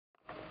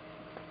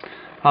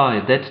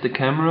Hi, that's the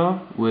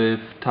camera with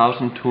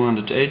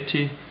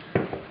 1280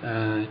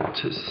 at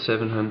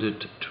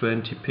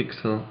 720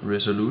 pixel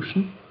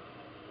resolution.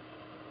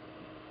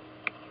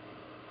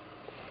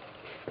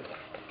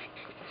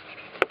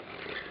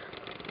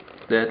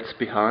 That's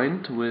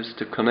behind with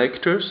the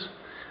connectors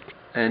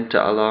and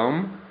the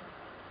alarm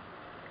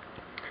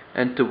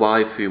and the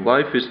Wi-Fi.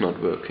 Wi-Fi is not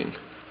working.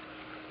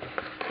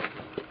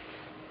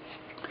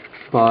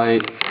 By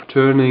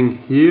turning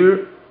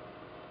here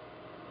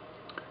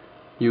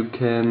you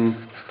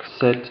can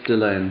set the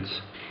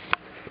lens.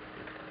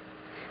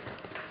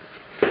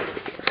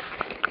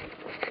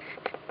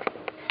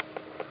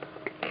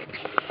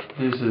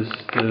 This is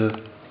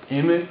the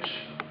image,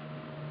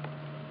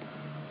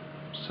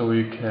 so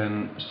you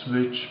can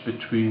switch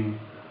between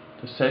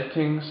the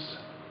settings,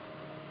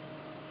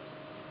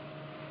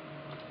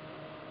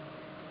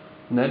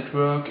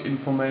 network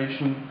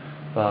information,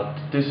 but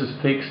this is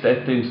fixed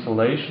at the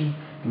installation.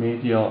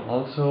 Media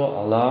also,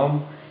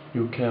 alarm.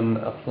 You can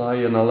apply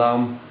an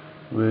alarm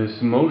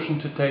with motion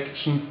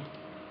detection,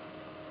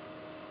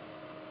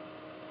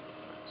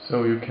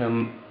 so you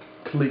can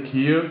click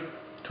here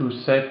to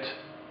set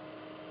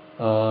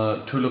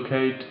to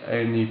locate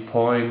any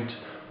point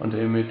on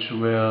the image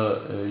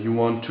where you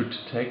want to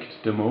detect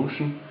the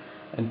motion,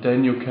 and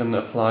then you can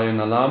apply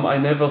an alarm. I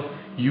never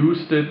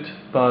used it,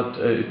 but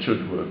it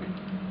should work.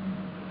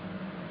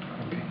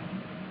 Okay.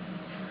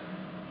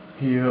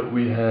 Here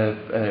we have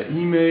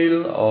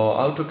email or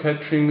auto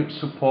capturing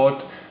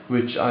support,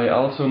 which I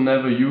also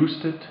never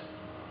used it,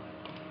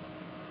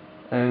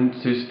 and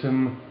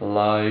system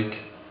like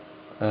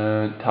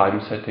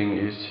time setting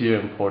is here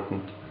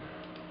important.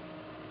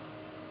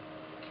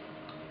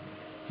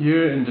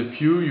 Here in the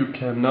view you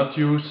cannot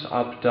use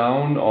up,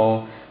 down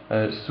or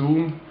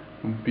zoom,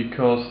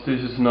 because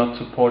this is not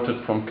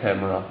supported from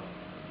camera.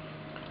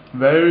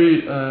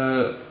 Very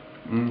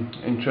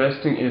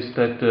interesting is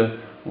that the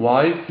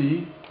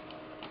Wi-Fi,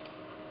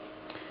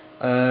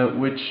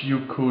 which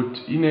you could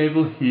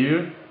enable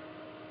here,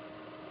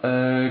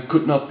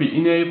 could not be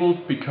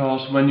enabled,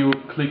 because when you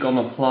click on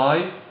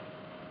apply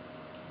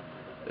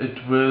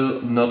it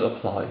will not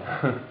apply.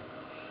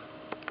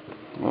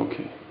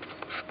 Okay.